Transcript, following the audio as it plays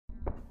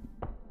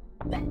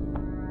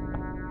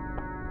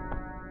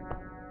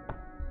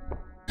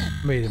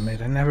Wait a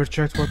minute, I never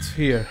checked what's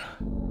here.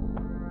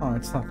 Oh,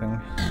 it's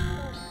nothing.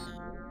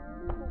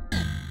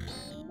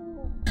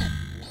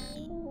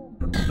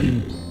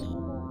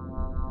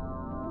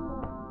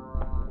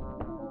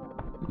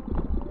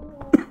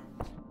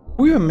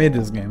 Who even made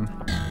this game?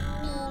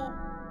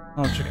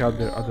 I'll check out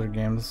their other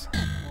games.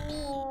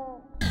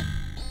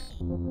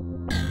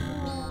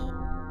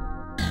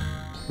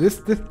 This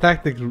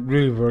tactic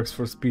really works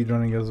for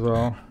speedrunning as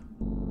well.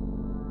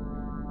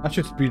 I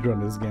should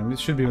speedrun this game. This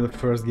should be the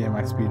first game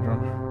I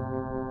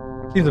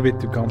speedrun. Seems a bit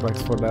too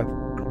complex for that.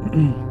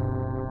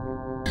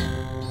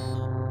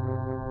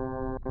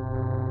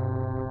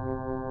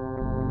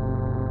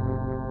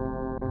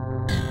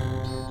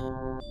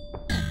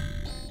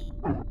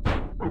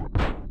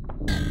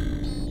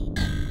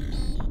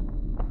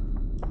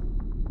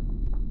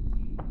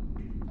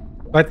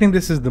 I think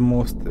this is the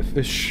most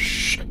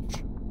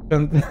efficient.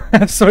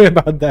 Sorry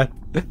about that.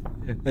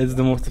 It's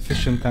the most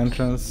efficient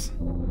entrance.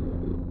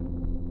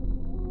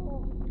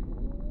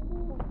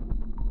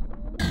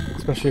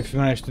 Especially if you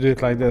manage to do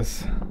it like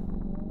this.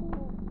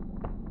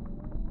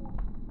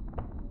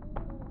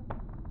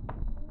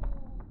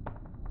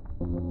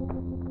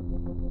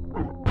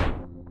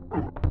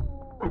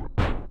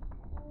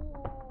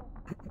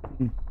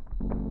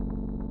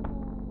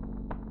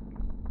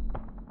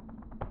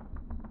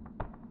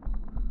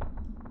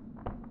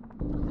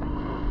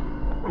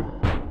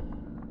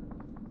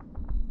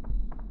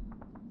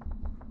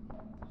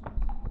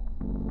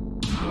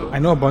 I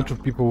know a bunch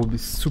of people will be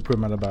super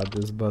mad about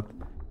this, but the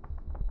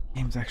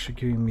game's actually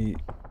giving me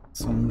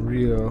some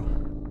real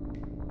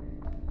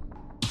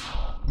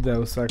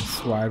Deus Ex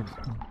vibes.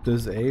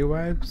 Does A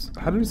vibes?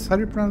 How do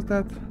you pronounce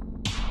that?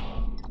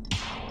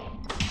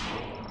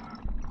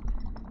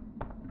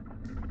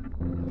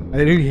 I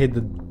really hate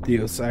the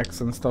Deus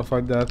Ex and stuff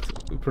like that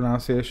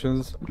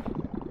pronunciations.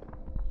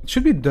 It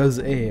should be Does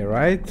A,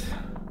 right?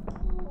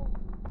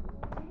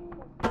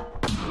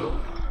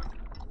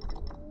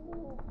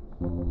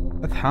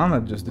 That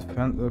helmet just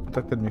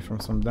protected me from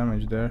some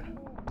damage there.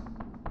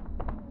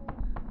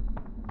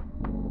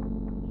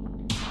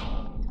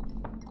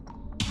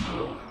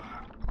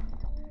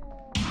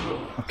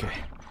 Okay.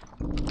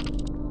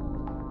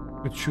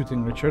 Good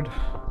shooting, Richard.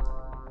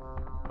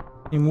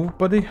 Can you move,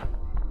 buddy?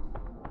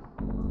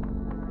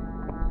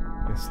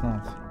 Guess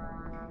not.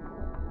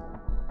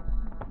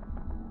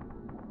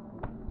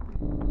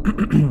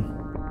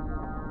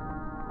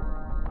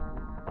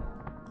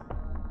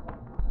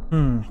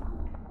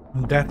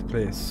 That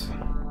place.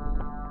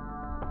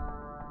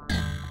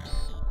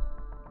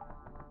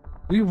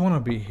 We wanna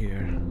be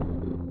here.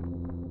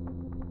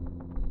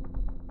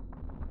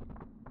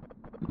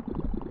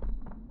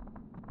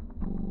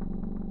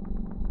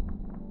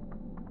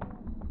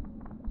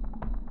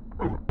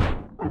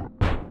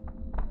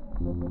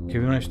 Okay,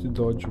 we managed to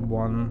dodge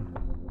one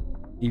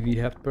EV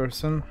head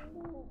person.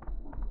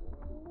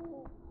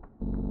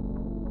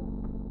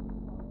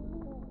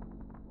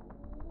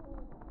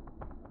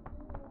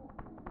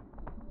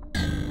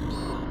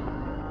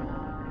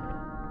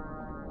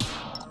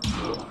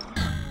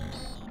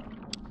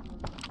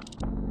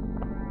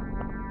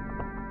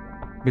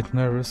 Bit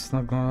nervous,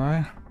 not gonna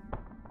lie.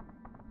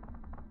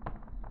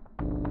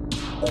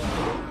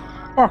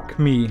 Fuck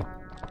me.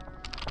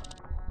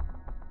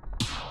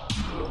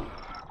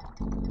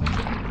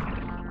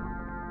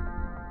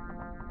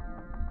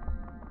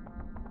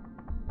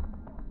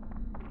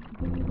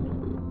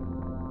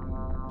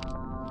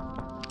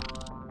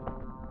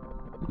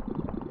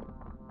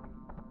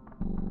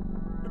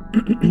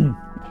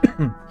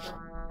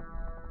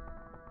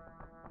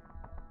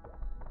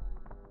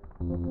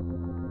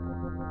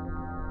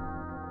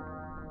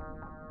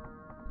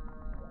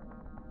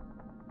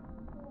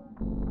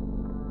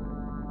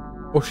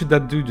 Oh shit,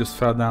 that dude just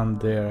fell down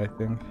there, I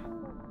think.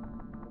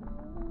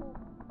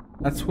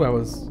 That's who I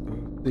was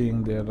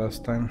seeing there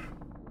last time.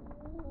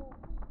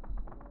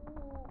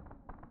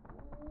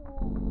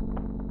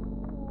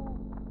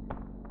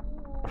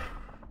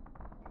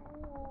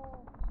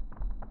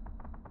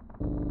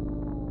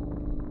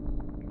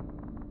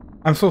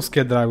 I'm so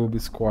scared that I will be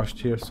squashed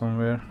here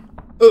somewhere.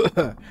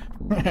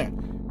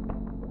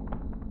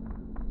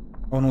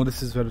 Oh no,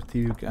 this is where the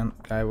TV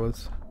guy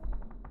was.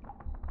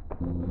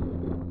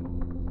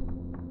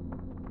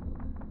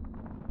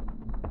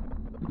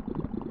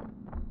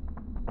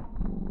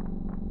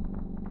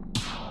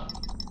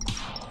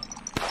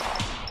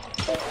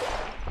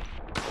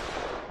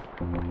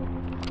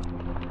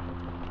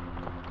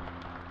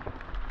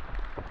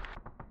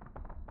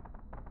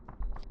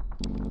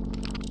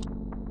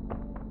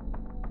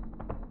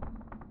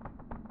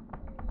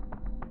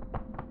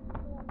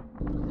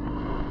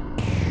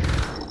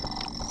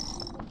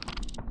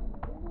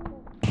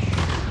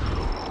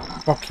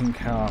 Fucking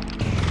hell.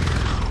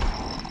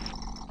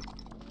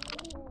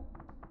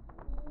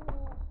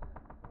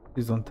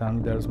 Please don't tell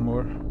me there's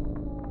more.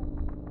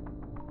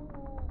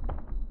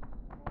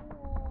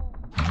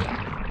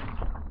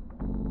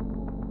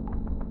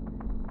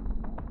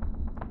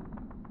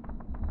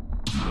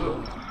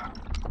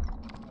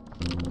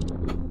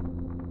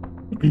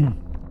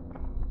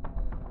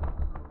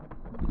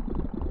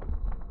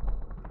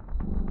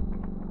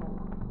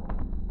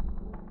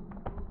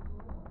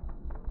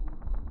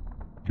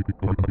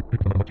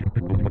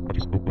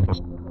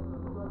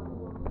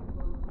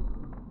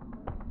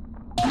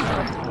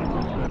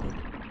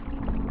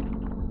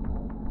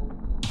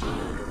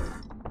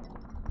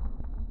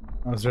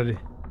 I was ready.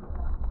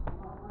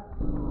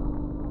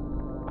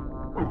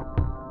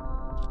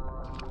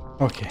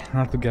 Okay,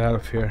 now to get out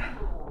of here.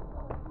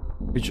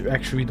 Which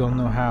actually we don't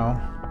know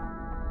how.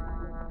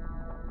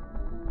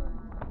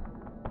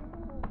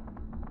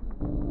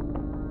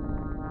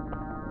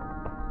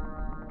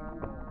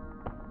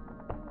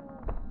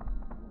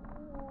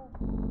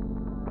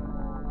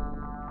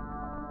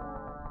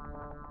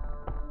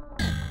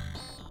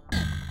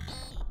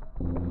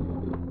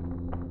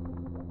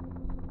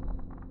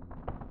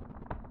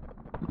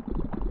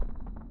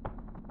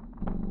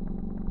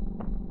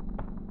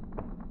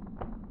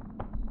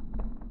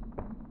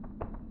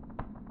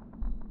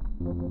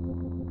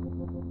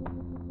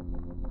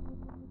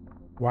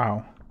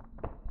 Wow.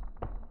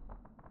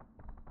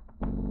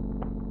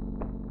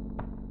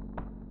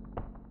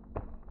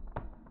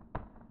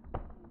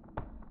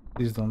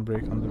 Please don't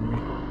break under me.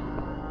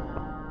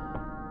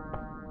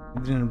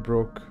 It didn't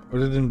broke, or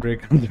it didn't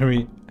break under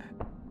me.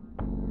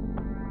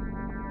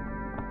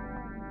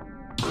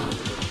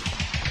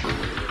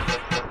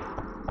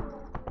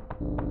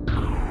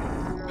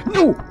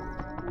 No!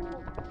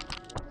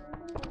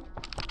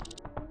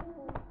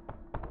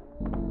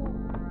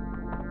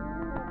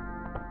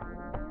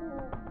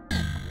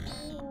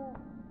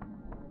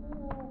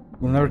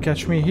 You'll never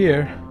catch me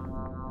here.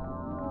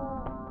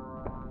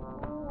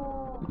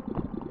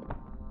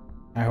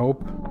 I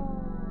hope.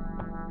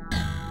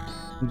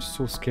 I'm just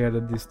so scared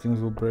that these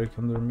things will break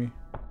under me.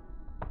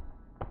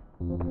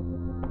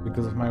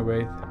 Because of my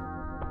weight.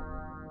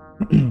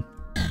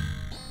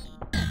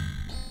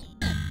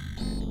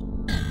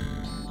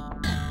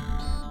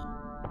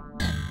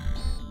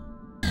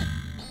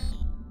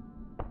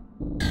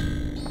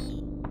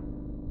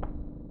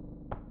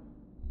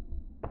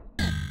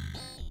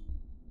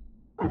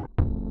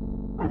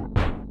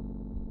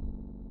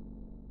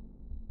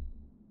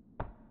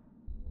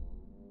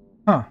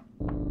 Huh.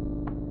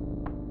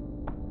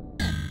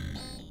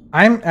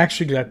 I'm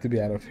actually glad to be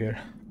out of here.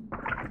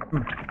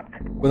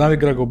 But now we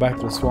gotta go back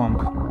to the swamp.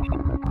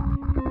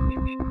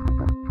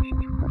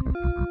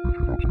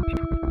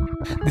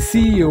 The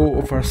CEO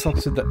of our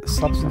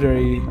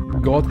subsidiary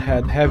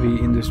Godhead Heavy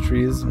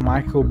Industries,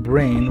 Michael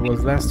Brain,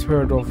 was last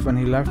heard of when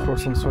he left for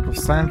some sort of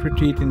silent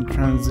retreat in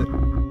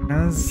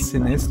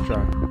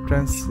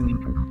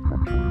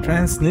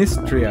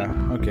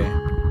Transnistria. Okay.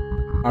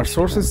 Our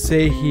sources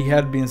say he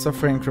had been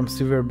suffering from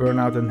severe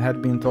burnout and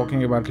had been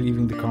talking about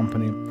leaving the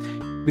company.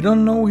 We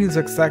don't know his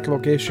exact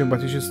location, but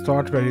you should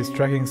start where his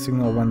tracking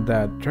signal went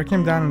dead. Track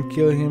him down and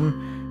kill him.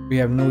 We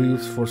have no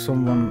use for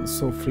someone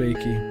so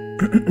flaky.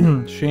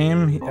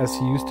 Shame, as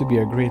he used to be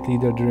a great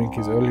leader during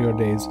his earlier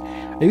days.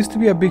 I used to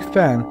be a big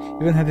fan,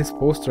 even had his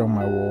poster on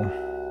my wall.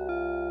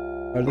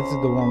 Well, this is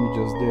the one we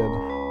just did.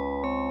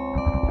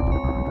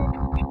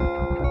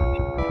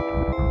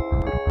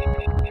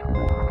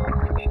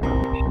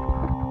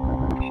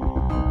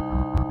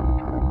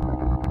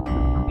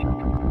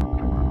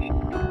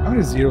 How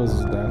many zeros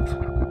is that?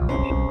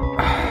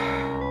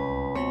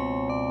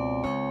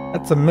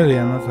 That's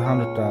 1,000,000, not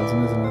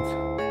 100,000, isn't it?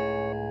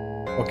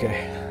 Okay.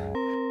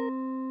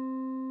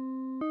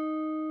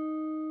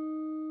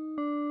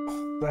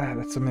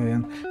 That's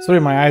 1,000,000. Sorry,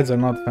 my eyes are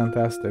not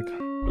fantastic.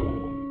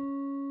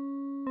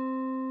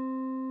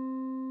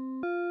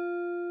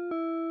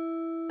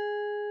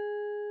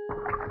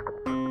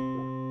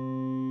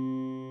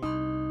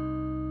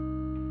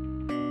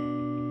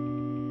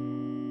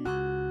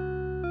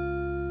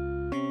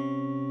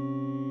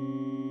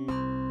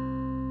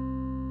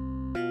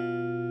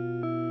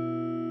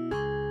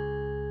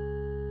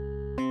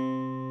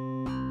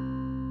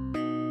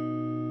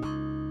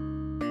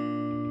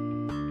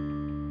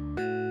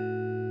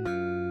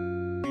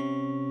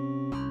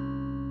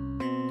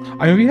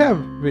 I mean, we have...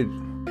 Wait.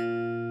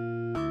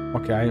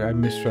 Okay, I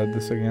misread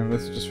this again.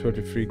 That's just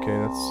 33k.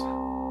 That's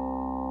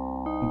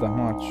not that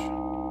much.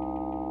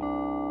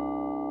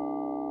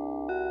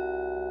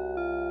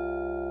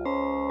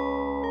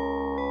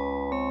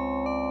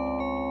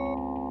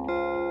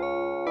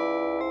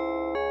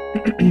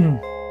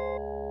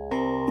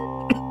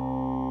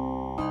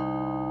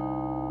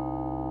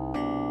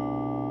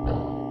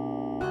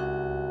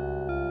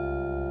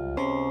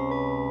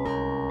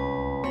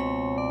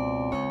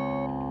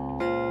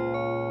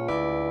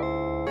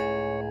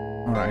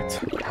 Alright.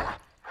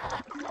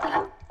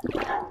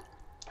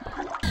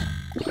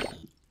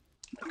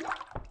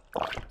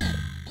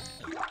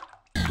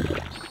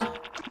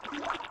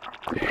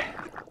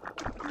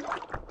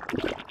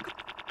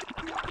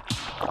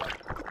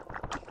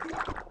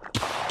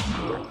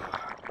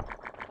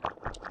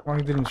 Well,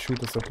 he didn't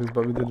shoot us at least,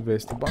 but we did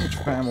waste a bunch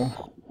of ammo.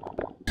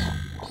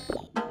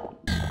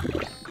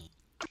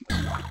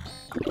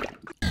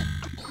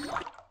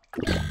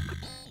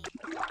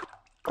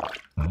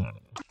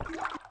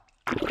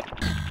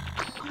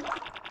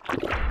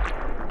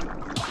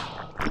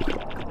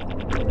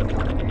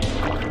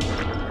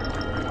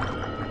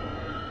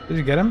 Did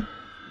you get him?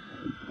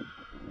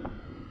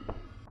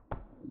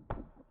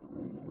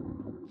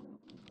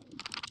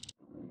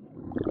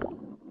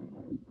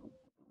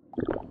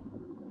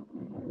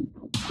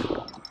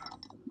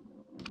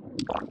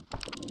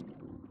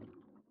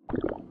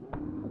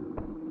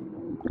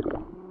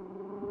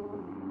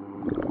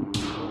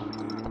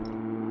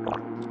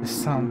 The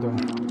sound though.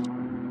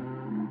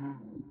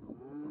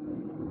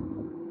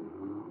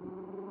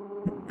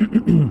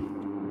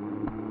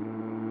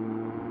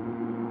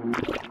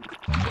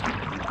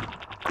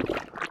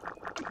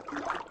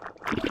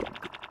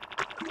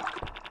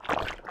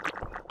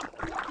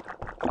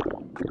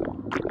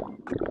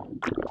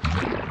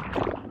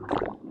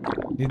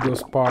 Need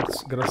those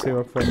parts, gotta save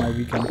up for my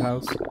weekend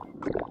house.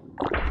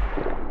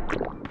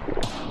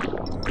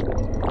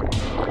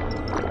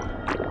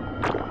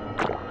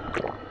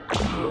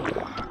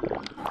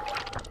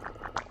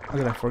 How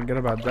did I forget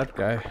about that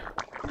guy?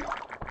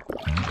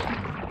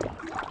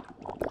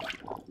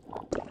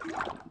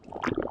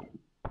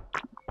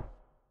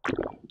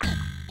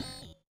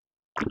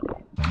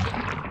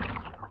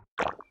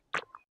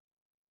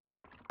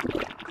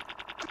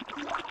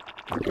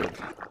 Good.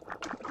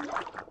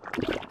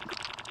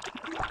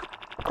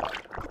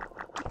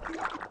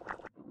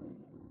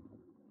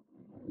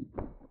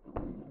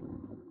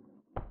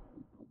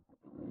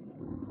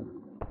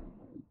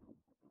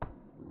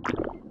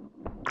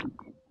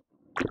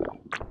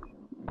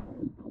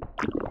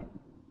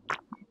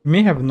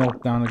 May have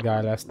knocked down a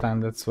guy last time,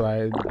 that's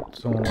why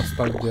someone was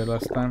stuck there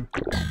last time.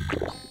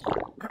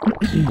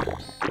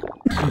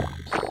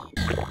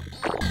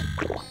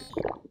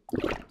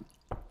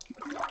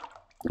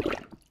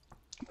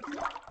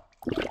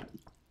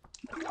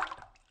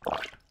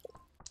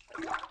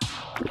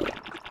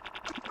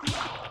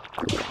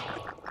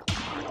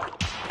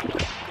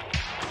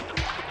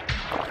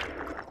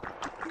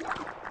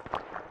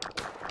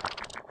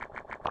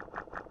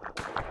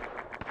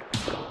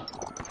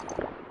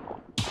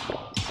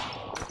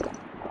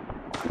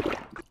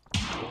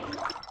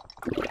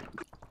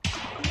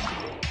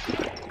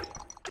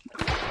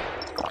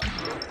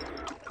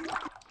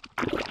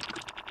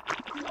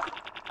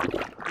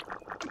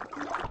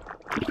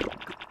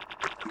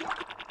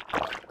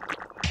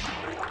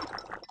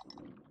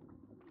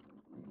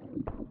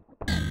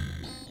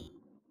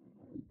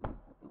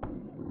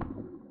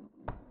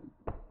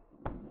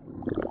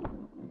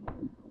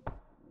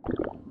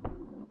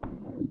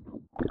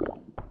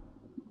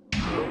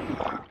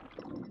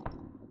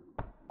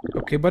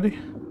 Okay, buddy?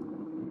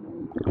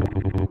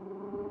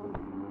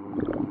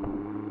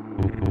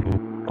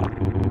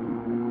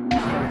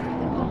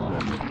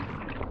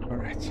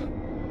 Alright.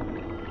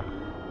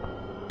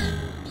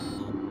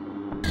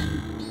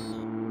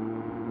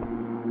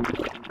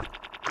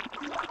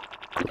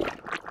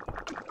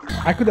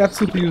 I could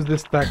absolutely use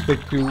this tactic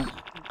to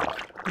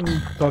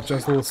touch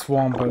as little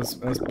swamp as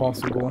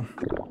possible.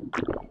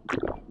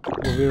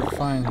 But we're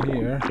fine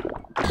here.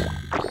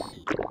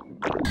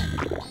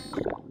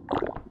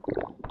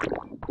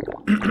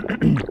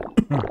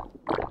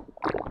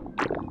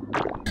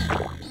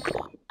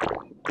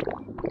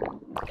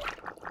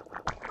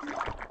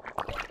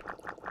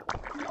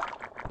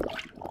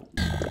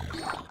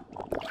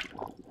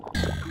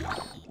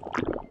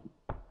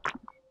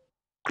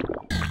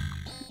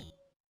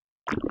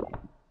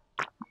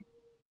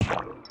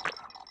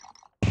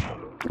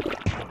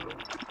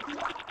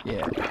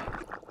 Yeah.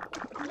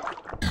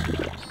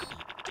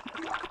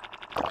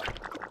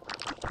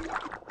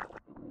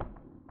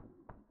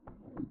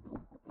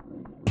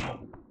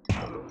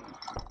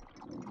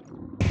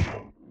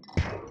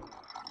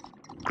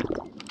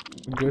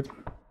 Good.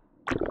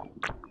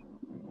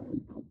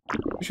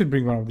 We should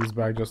bring one of these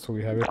back just so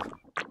we have it.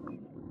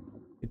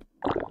 Did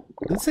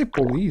it say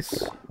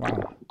police?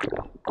 Wow.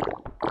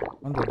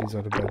 Wonder these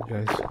are the bad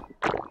guys.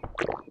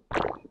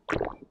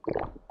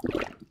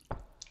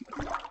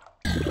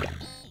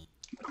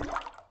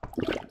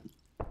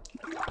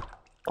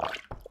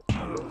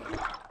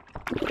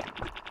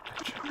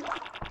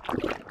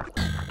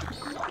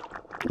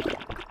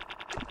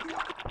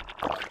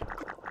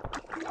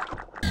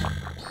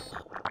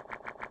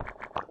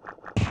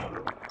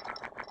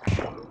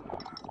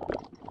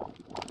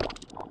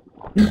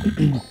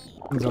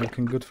 Things are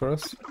looking good for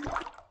us.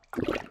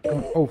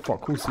 Oh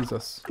fuck, who sees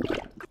us?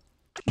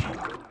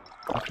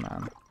 That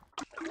man.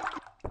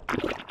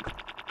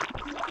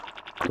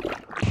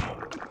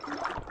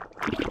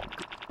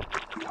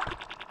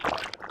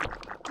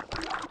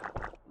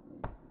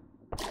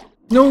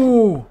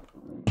 No!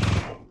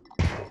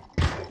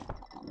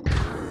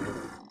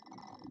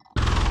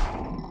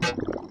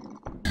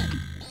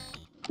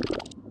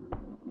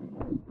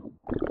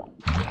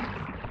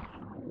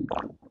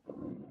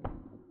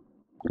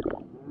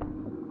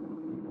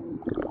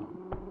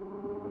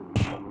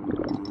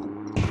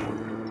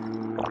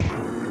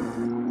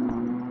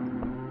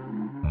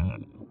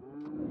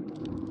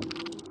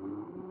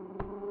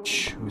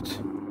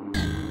 Shoot.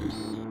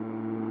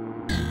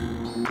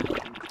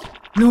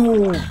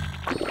 No!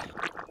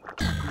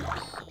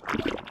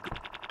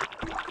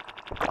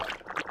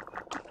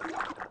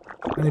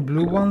 Any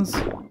blue ones?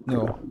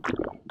 No.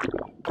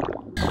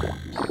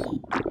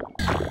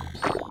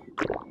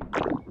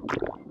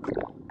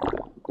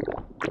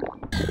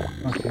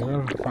 Okay,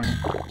 well, fine.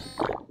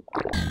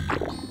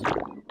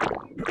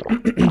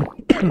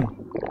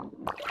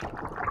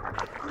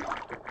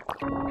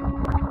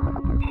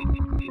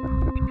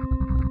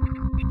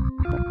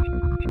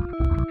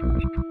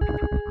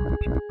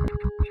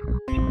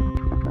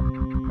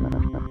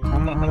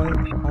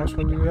 How much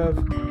more do you have?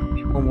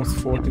 Almost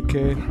 40k.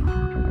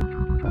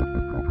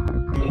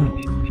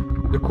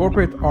 The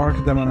corporate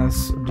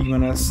archdemoness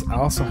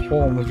Elsa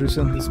Holmes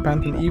recently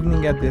spent an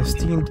evening at the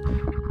esteemed...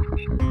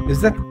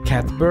 Is that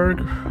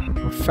Catberg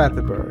or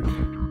Fatberg?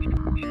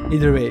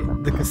 Either way,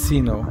 the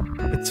casino.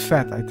 It's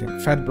Fat, I think.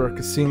 Fatberg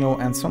Casino,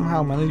 and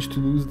somehow managed to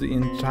lose the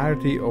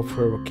entirety of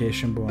her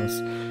vacation bonus.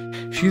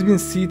 She's been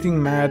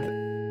seething mad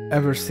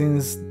ever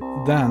since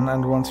then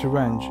and wants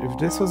revenge. If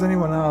this was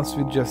anyone else,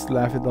 we'd just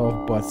laugh it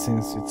off, but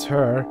since it's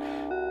her,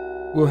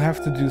 we'll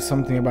have to do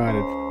something about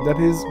it. That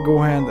is,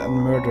 go ahead and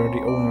murder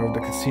the owner of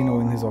the casino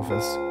in his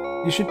office.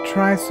 You should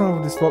try some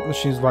of the slot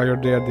machines while you're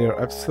there. They're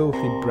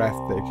absolutely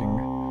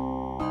breathtaking.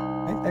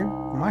 I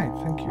might,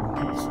 thank you.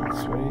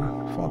 It's very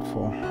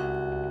thoughtful.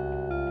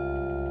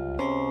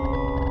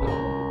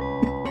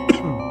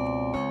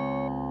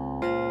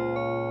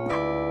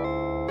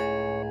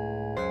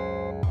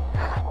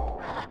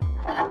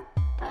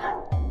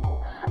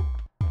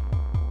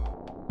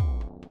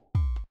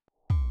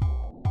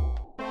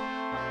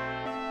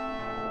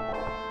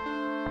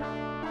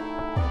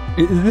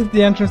 Is this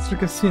the entrance to the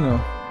casino?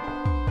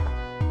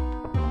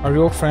 Are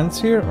you all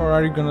friends here, or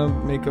are you gonna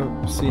make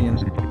a scene?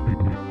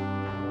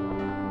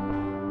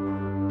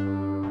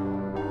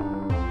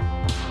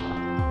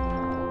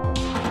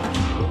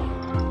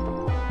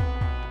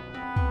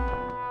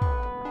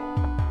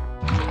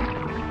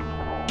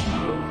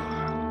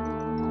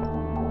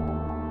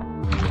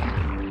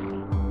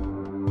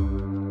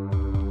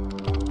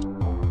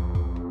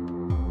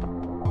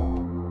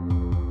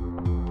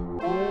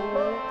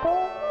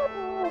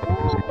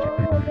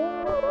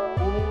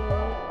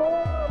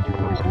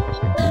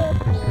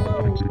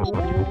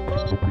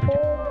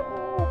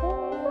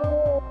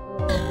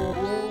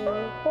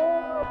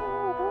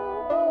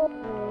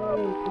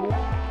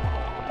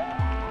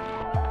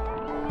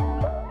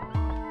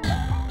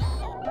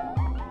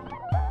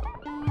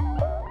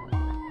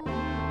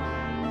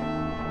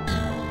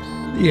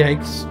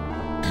 Yikes.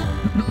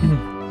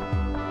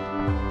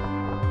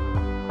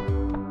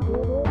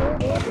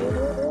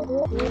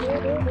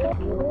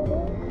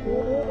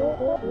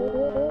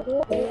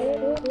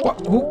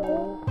 What? Who?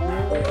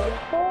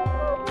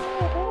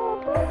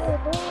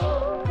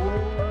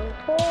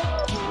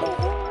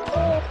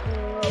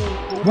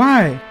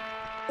 Why?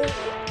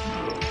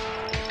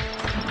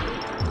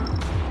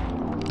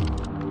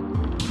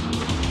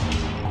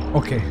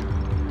 Okay.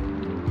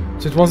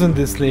 So it wasn't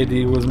this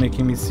lady who was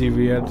making me see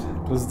weird.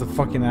 It was the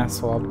fucking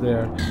asshole up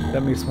there.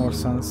 That makes more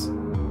sense.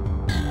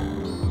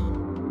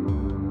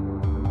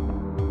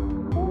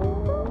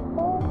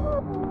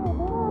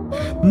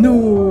 No!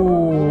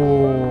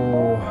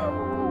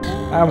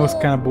 That was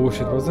kind of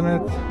bullshit, wasn't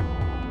it?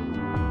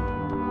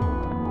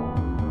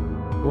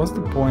 What's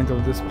the point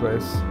of this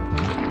place?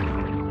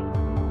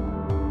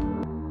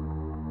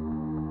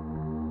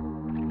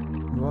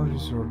 What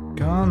is your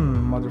gun,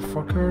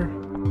 motherfucker?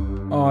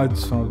 Oh,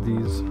 it's one of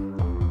these.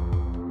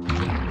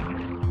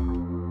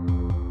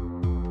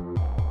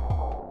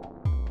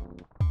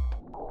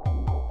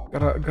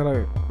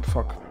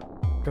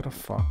 Gotta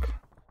fuck.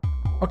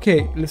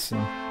 Okay, listen.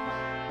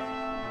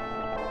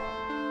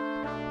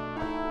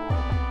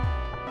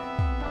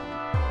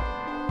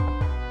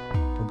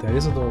 Oh, there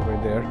is a doorway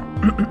there.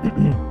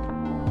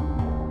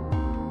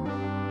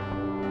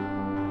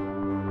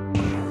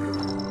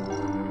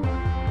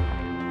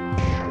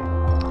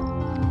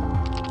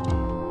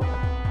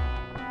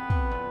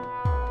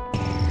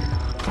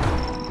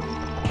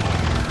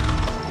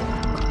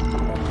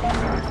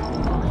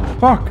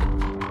 Fuck!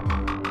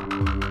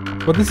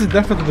 But this is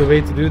definitely the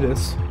way to do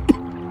this.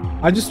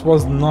 I just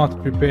was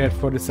not prepared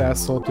for this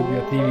asshole to be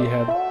a TV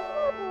head.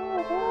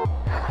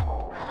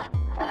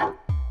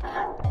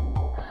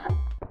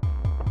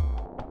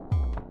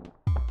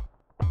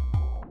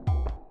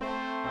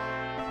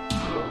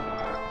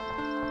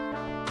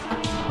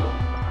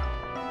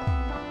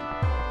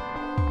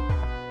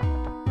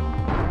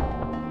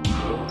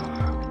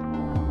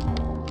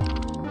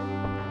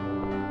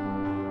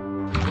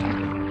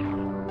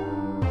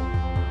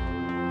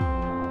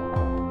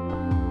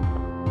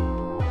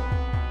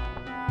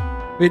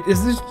 Wait,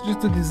 is this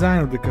just the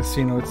design of the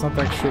casino? It's not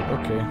actually...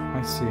 Okay,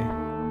 I see.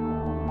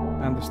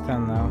 I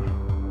understand now.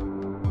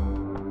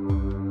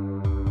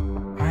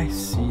 I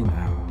see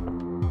now.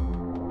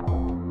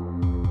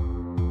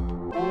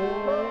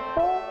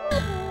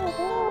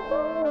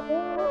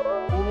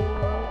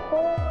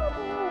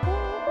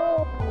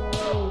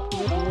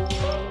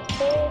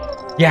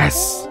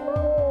 Yes!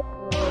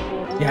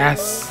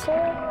 Yes!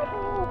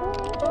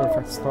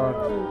 Perfect start.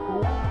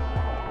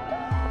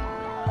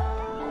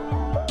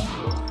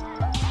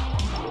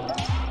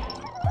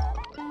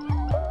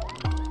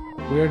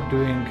 We're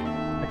doing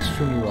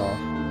extremely well.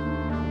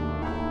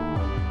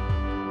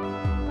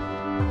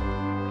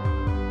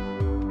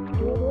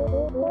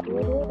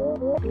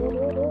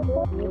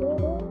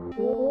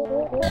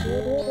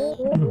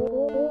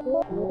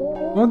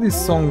 One of these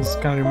songs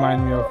kind of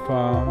remind me of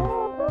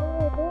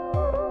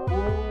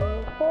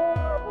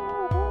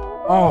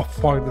oh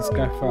fuck, this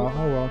guy fell.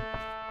 Oh well.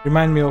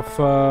 Remind me of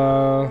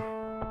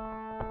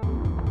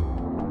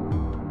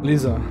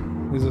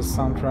Lisa's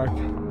soundtrack.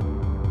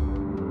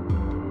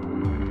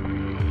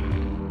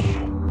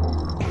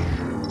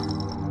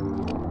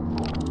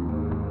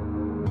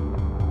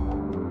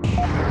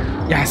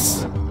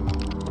 Yes!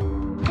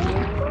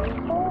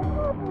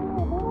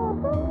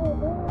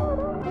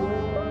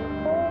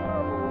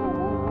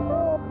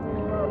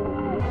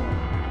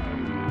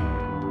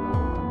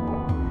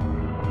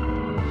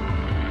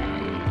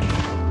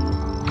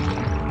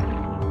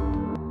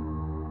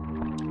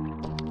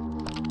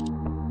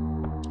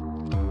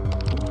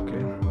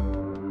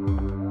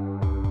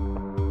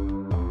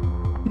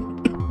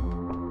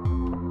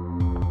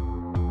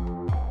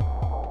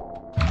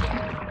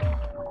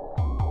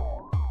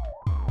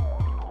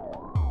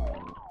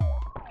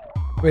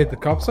 Wait, the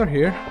cops are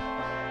here?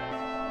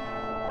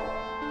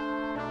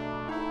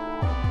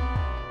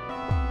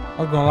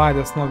 Not gonna lie,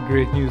 that's not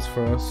great news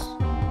for us.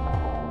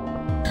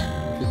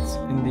 If it's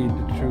indeed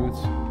the truth.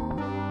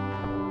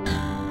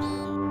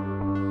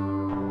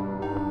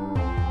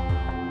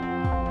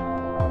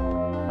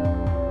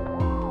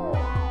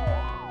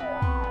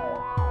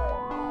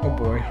 Oh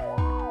boy.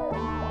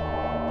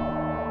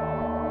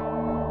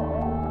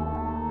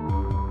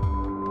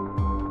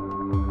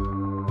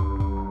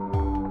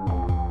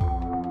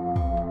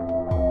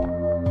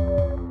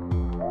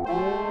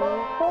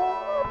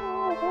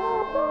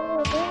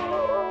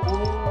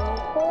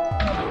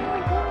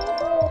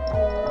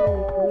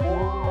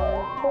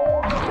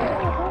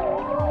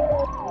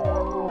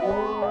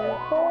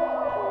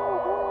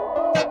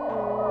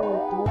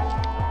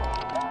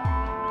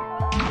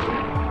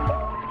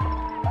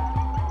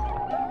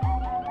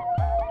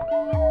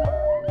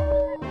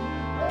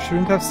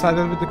 Shouldn't have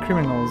sided with the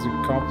criminals, you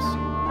cops.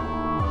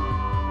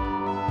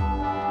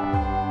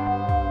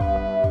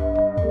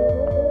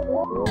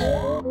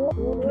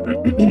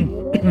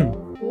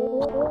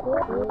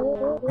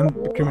 And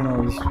the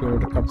criminals were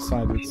the cops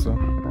sided, so...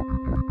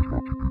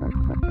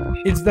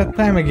 It's that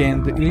time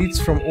again. The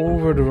elites from all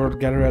over the world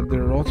gather at the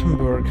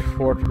Rothenburg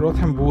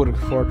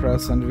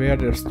fortress and wear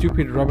their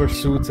stupid rubber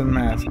suits and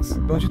masks.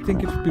 Don't you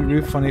think it would be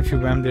really funny if you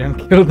went there and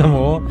killed them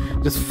all?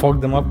 Just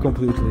fuck them up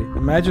completely.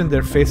 Imagine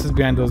their faces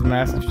behind those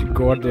masks if you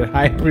got their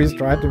high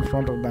priest right in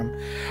front of them.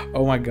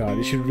 Oh my god,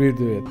 you should really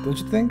do it, don't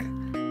you think?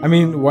 I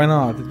mean, why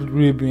not? It would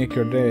really make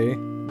your day.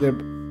 They're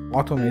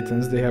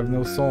automatons, they have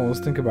no souls,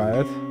 think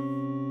about it.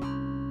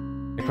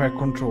 Acquire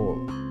control,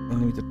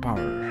 unlimited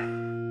power.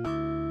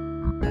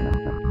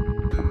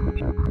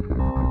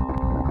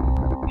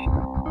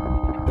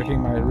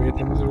 Checking my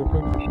ratings real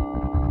quick.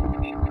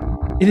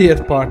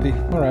 Idiot party,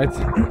 alright.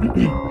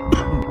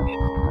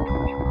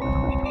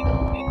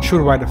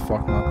 Sure, why the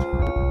fuck not?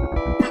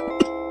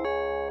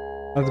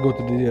 Let's go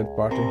to the idiot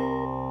party.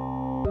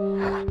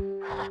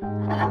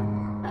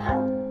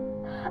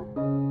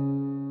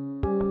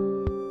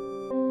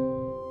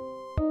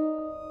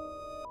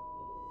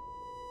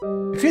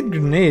 If we had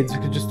grenades, we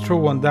could just throw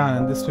one down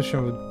and this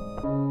mission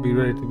would be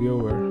ready to be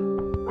over.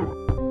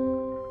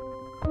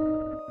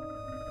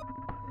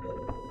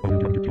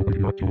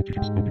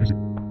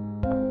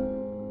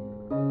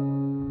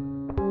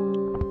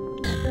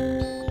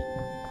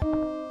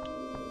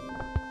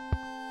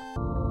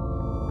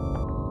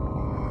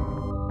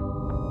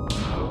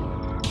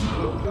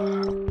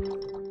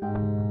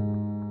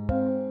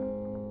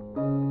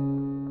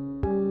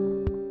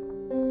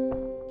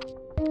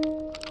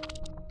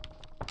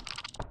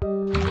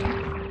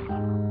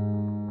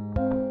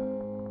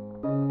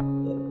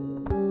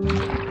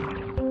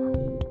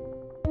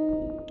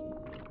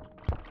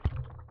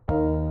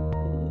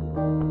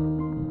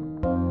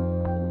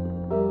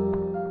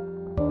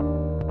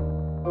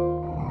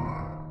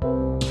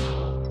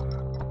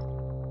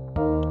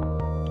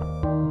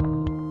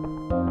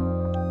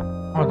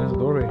 Oh, there's a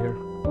doorway here.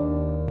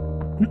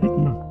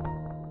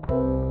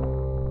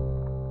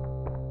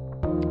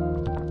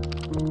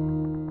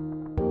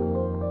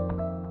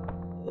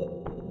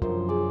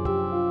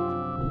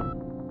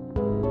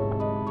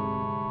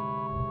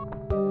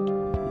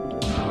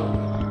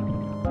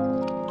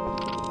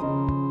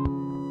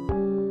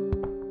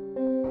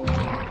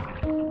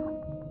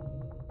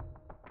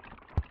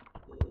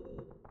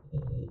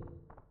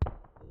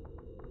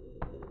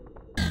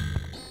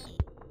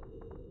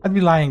 I'd be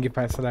lying if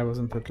I said I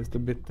wasn't at least a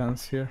bit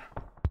tense here.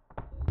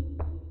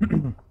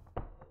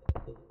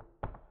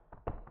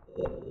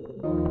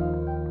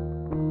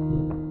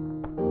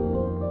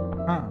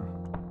 Ah.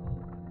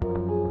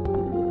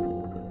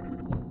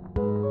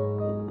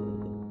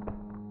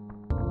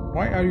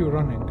 Why are you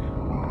running?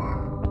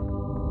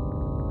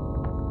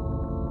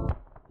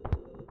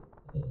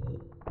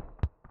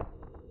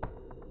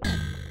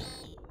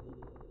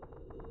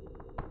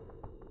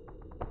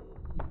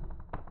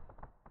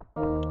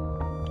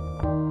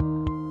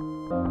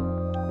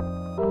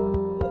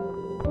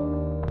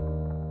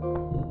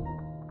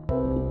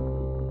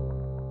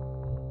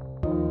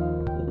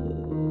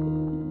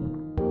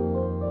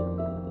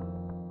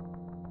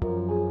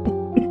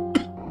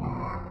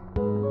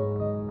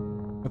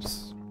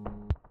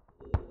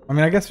 I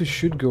mean, I guess we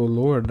should go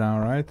lower now,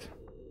 right?